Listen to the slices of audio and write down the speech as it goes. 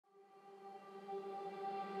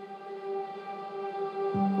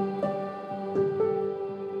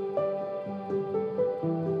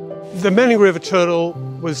The Manning River turtle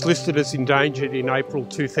was listed as endangered in April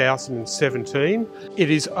 2017. It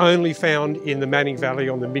is only found in the Manning Valley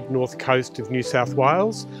on the mid-north coast of New South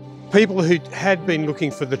Wales. People who had been looking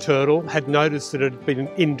for the turtle had noticed that it had been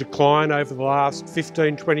in decline over the last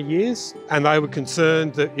 15-20 years, and they were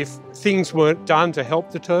concerned that if things weren't done to help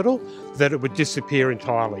the turtle, that it would disappear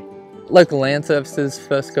entirely. Local Land Services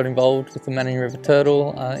first got involved with the Manning River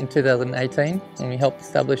turtle in 2018 when we helped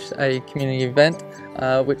establish a community event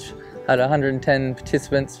which had 110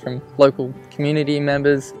 participants from local community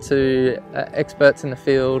members to experts in the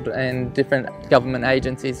field and different government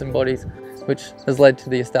agencies and bodies, which has led to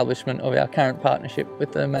the establishment of our current partnership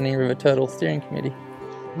with the Manning River Turtle Steering Committee.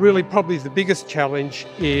 Really, probably the biggest challenge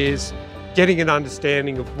is getting an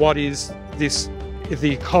understanding of what is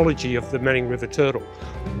the ecology of the Manning River turtle.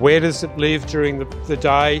 Where does it live during the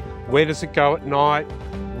day? Where does it go at night?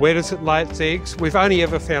 Where does it lay its eggs? We've only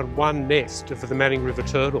ever found one nest of the Manning River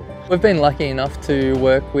turtle. We've been lucky enough to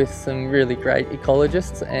work with some really great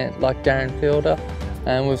ecologists like Darren Fielder,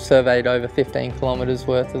 and we've surveyed over 15 kilometres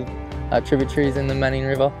worth of tributaries in the Manning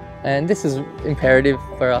River. And this is imperative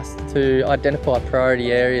for us to identify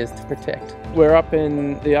priority areas to protect. We're up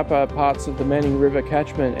in the upper parts of the Manning River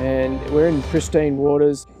catchment and we're in pristine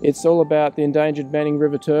waters. It's all about the endangered Manning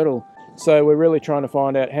River turtle. So we're really trying to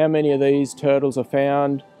find out how many of these turtles are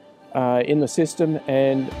found in the system,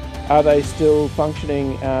 and are they still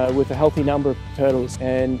functioning with a healthy number of turtles,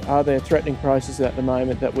 and are there threatening processes at the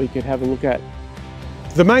moment that we could have a look at.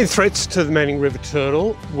 The main threats to the Manning River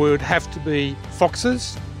turtle would have to be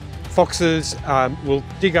foxes. Foxes will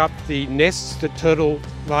dig up the nests that turtle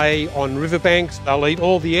lay on riverbanks. They'll eat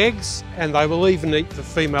all the eggs, and they will even eat the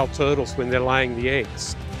female turtles when they're laying the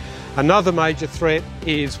eggs. Another major threat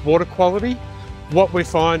is water quality. What we're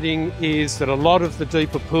finding is that a lot of the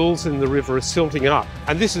deeper pools in the river are silting up,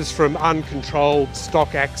 and this is from uncontrolled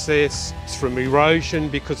stock access, it's from erosion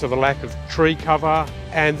because of a lack of tree cover,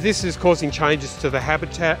 and this is causing changes to the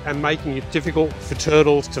habitat and making it difficult for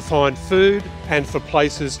turtles to find food and for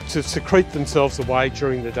places to secrete themselves away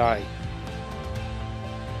during the day.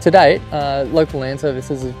 To date, Local Land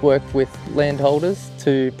Services has worked with landholders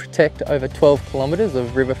to protect over 12 kilometres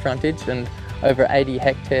of river frontage and over 80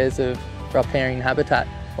 hectares of riparian habitat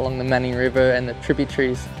along the Manning River and the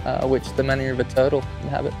tributaries which the Manning River turtle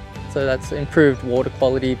inhabit. So that's improved water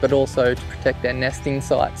quality, but also to protect their nesting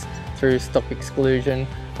sites through stock exclusion,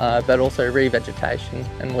 but also revegetation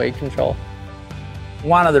and weed control.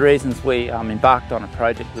 One of the reasons we embarked on a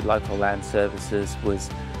project with Local Land Services was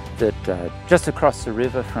that just across the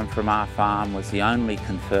river from our farm was the only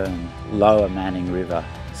confirmed lower Manning River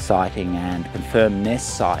sighting and confirmed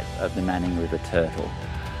nest site of the Manning River turtle.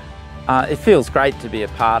 It feels great to be a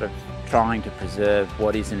part of trying to preserve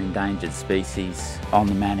what is an endangered species on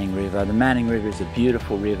the Manning River. The Manning River is a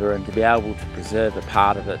beautiful river, and to be able to preserve a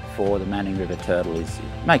part of it for the Manning River turtle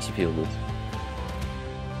makes you feel good.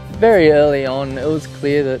 Very early on, it was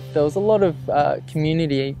clear that there was a lot of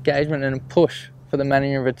community engagement and a push for the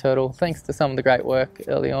Manning River turtle, thanks to some of the great work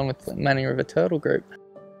early on with the Manning River Turtle Group.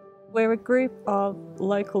 We're a group of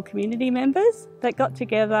local community members that got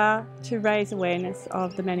together to raise awareness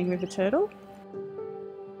of the Manning River turtle.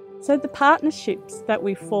 So the partnerships that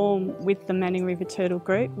we form with the Manning River Turtle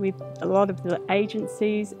Group, with a lot of the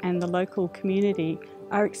agencies and the local community,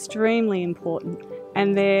 are extremely important,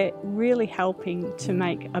 and they're really helping to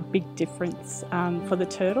make a big difference for the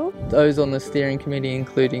turtle. Those on the steering committee,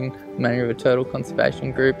 including Manning River Turtle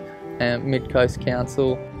Conservation Group, Mid Coast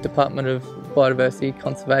Council, Department of Biodiversity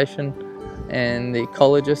Conservation and the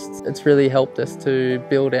ecologists. It's really helped us to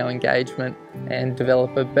build our engagement and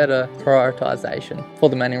develop a better prioritisation for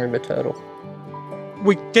the Manning River turtle.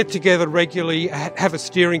 We get together regularly, have a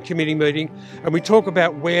steering committee meeting, and we talk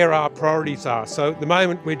about where our priorities are. So at the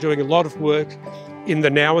moment we're doing a lot of work in the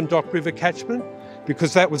Nowandock River catchment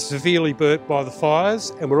because that was severely burnt by the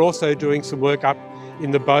fires, and we're also doing some work up in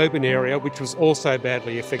the Boban area, which was also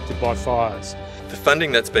badly affected by fires. The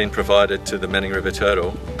funding that's been provided to the Manning River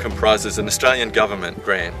turtle comprises an Australian government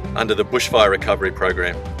grant under the Bushfire Recovery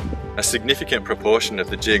Program. A significant proportion of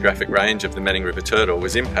the geographic range of the Manning River turtle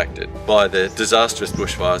was impacted by the disastrous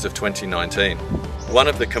bushfires of 2019. One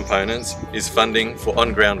of the components is funding for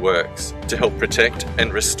on-ground works to help protect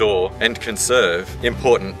and restore and conserve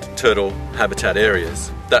important turtle habitat areas.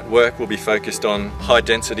 That work will be focused on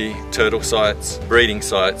high-density turtle sites, breeding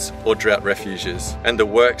sites or drought refuges, and the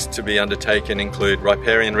works to be undertaken include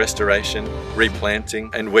riparian restoration, replanting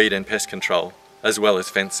and weed and pest control, as well as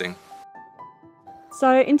fencing.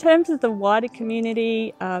 So in terms of the wider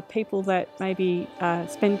community, people that maybe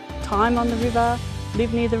spend time on the river,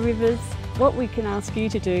 live near the rivers, What we can ask you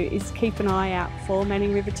to do is keep an eye out for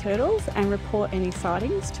Manning River turtles and report any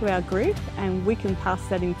sightings to our group, and we can pass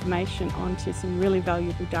that information on to some really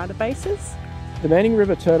valuable databases. The Manning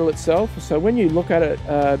River turtle itself, so when you look at it,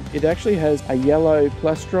 it actually has a yellow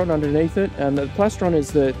plastron underneath it, and the plastron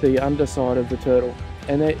is the underside of the turtle.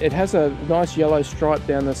 And it has a nice yellow stripe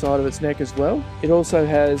down the side of its neck as well. It also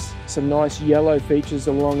has some nice yellow features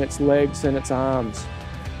along its legs and its arms.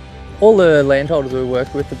 All the landholders we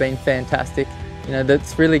work with have been fantastic. You know,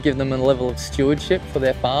 that's really given them a level of stewardship for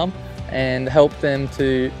their farm and helped them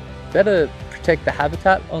to better protect the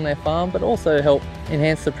habitat on their farm, but also help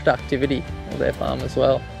enhance the productivity of their farm as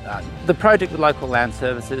well. The project with Local Land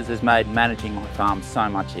Services has made managing my farm so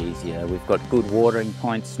much easier. We've got good watering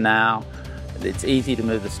points now. It's easy to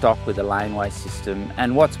move the stock with the laneway system,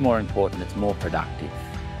 and what's more important, it's more productive.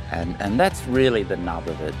 And that's really the nub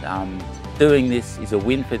of it. Doing this is a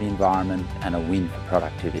win for the environment and a win for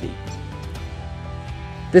productivity.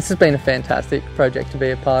 This has been a fantastic project to be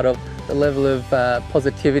a part of. The level of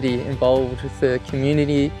positivity involved with the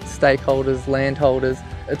community, stakeholders, landholders.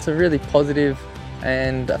 It's a really positive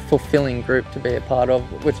and fulfilling group to be a part of,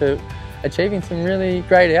 which are achieving some really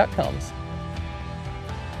great outcomes.